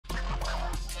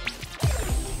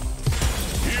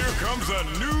comes a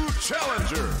new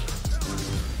challenger.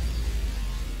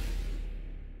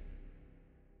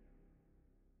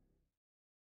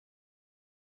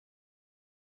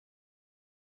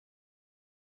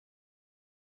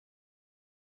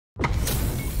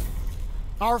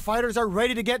 Our fighters are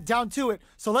ready to get down to it,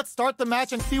 so let's start the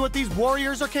match and see what these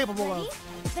warriors are capable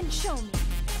of. Then show me.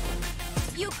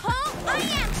 You pull, I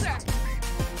answer.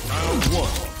 Round one.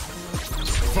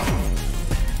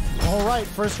 Fight. All right,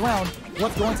 first round.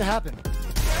 What's going to happen?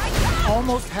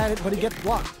 Almost had it, but he gets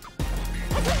blocked.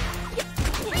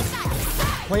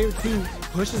 Player 2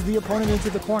 pushes the opponent into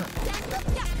the corner.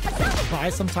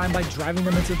 Buys some time by driving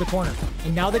them into the corner.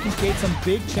 And now they can create some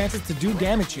big chances to do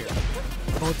damage here.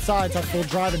 Both sides have full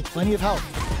drive and plenty of health.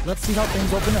 Let's see how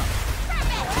things open up.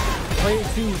 Player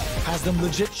 2 has them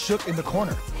legit shook in the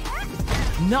corner.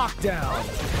 Knockdown.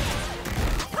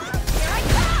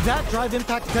 That drive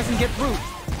impact doesn't get through.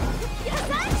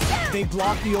 They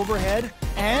block the overhead,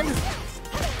 and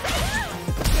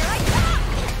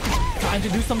time to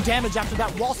do some damage after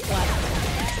that wall splatter.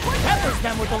 Peppers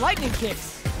them with the lightning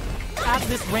kicks. At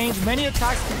this range, many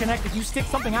attacks can connect if you stick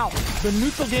something out. The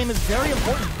neutral game is very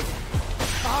important.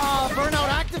 Burnout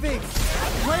activates.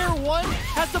 Player 1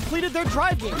 has depleted their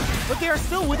drive gauge, but they are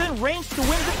still within range to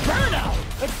win the burnout.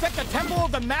 Expect the tempo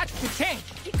of the match to change.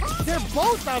 They're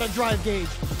both out of drive gauge.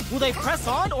 Will they press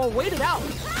on or wait it out?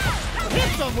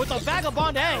 Hits them with a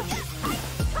vagabond edge.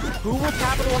 Who will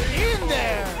capitalize in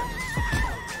there?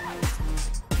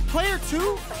 Player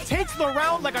 2 takes the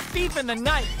round like a thief in the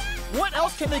night. What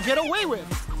else can they get away with?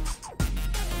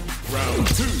 Round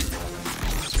 2.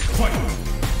 Fight.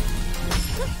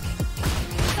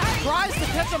 Tries to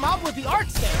catch him out with the arc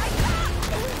stare.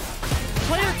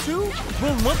 Player 2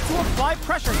 will look to apply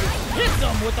pressure here. Hits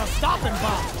him with a stop and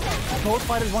bomb. Both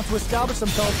fighters want to establish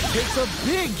themselves, takes a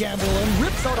big gamble and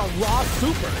rips out a raw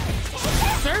super.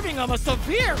 Serving him a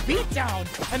severe beatdown.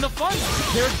 And the fun,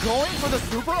 they're going for the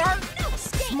super art?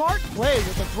 Smart play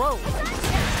with the throw.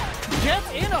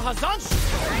 Gets in a Hazanshi.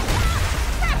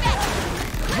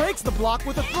 Breaks the block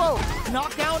with a throw.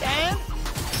 Knockdown and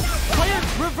player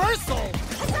reversal.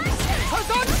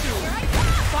 Hazanshi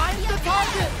finds the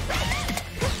target.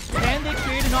 And they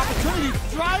create an opportunity.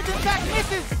 Drives it back,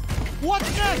 misses.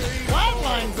 What's next?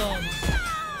 Flatline zone.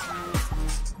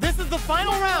 This is the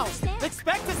final round.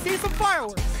 Expect to see some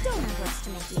fireworks. Don't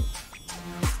underestimate me.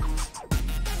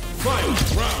 Final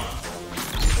round.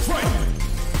 Fight.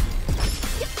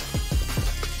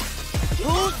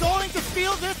 Who's going to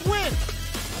steal this win?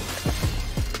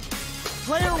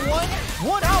 Player 1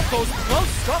 won out those close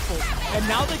scuffles, and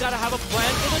now they gotta have a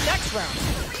plan for the next round.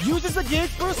 Uses a gauge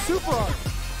for a super art.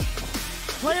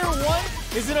 Player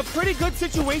 1 is in a pretty good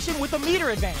situation with a meter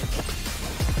advantage.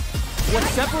 What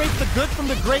separates the good from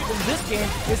the great in this game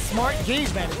is smart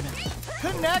gauge management.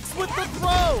 Connects with the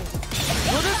throw.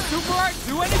 Will this super art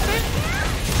do anything?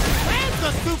 Lands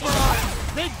the super art.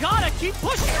 They gotta keep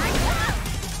pushing.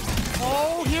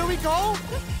 Oh, here we go.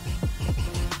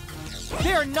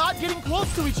 They are not getting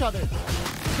close to each other.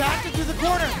 Back into the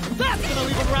corner. That's gonna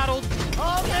leave them rattled.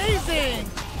 Amazing.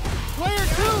 Player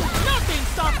 2, nothing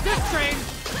stops this train.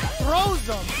 Throws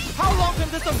them. How long can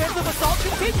this offensive assault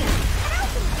continue?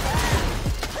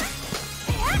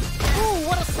 Ooh,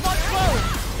 what a smart throw.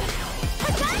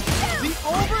 The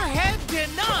overhead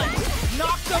denied.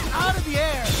 Knocked them out of the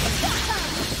air.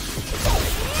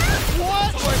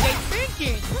 What were they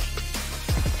thinking?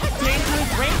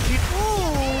 Dangerous range.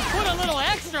 Ooh, put a little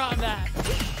extra on that.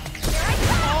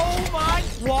 Oh my,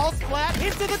 wall splat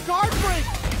into the guard break.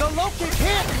 The low kick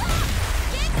hit.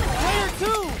 Player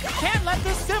 2 can't let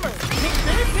this simmer.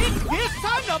 It's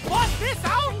time to bust this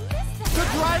out. The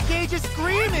drive gauge is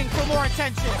screaming for more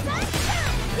attention.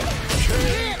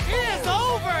 It is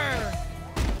over.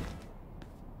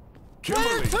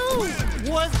 Kimberly. Player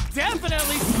 2 was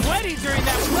definitely sweaty during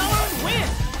that well